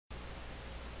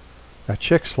A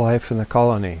chick's life in the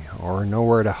colony, or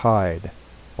nowhere to hide.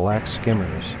 Black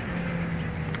skimmers.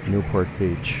 Newport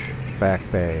Beach, Back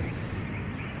Bay.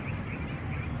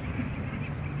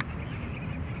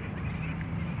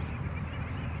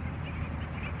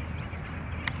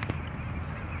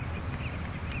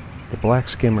 The black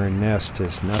skimmer nest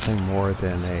is nothing more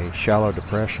than a shallow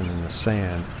depression in the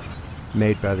sand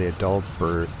made by the adult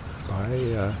bird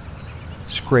by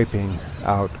scraping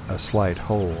out a slight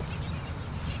hole.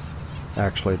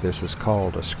 Actually, this is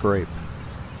called a scrape.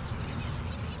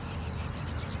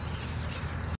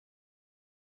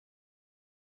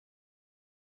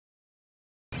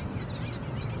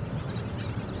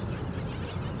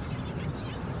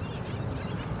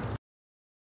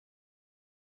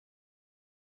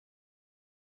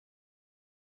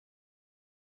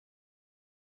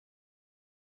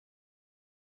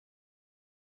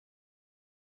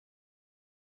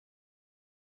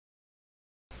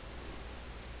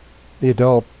 The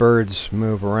adult birds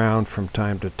move around from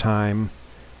time to time,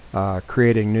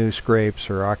 creating new scrapes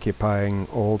or occupying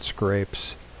old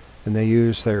scrapes, and they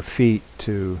use their feet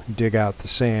to dig out the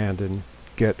sand and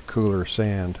get cooler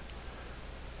sand.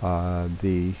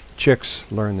 The chicks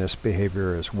learn this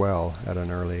behavior as well at an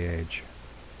early age.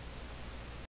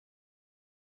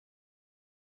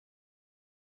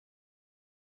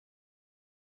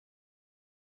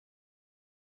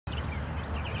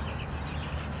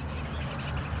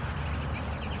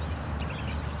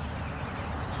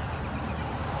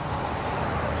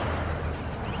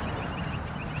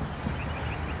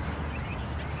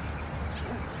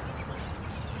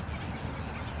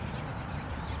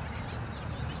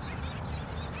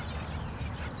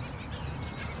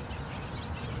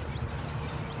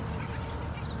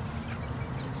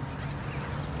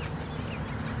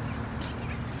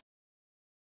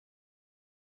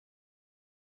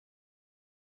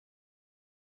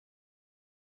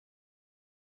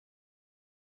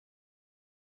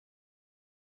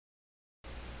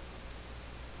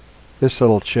 This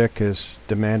little chick is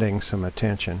demanding some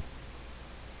attention.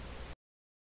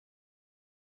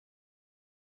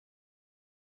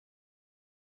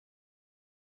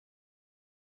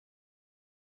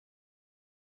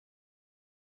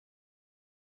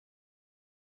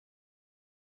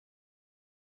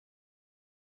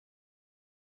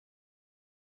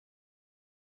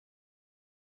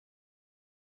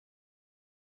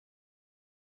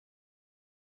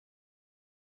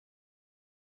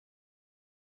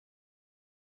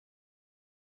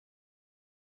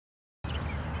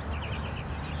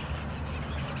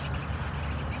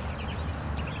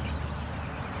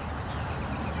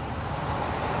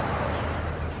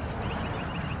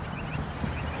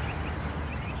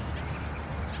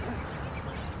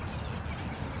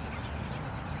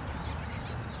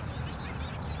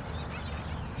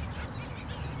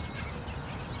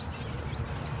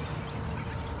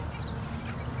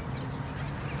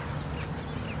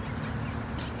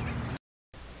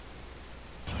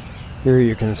 Here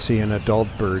you can see an adult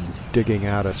bird digging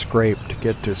out a scrape to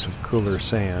get to some cooler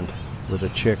sand, with a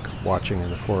chick watching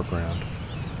in the foreground.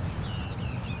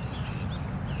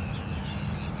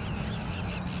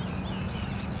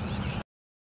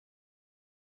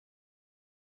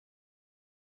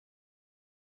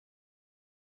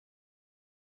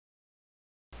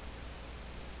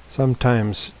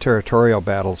 Sometimes territorial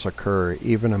battles occur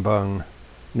even among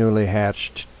newly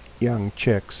hatched young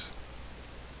chicks.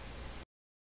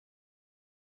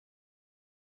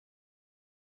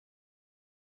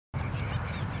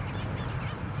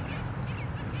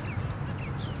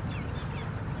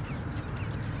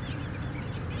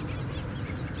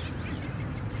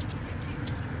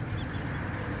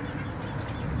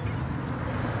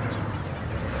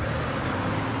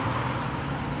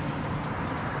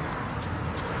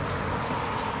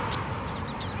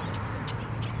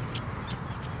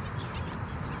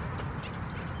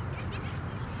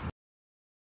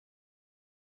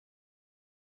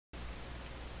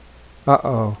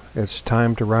 Uh-oh, it's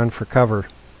time to run for cover.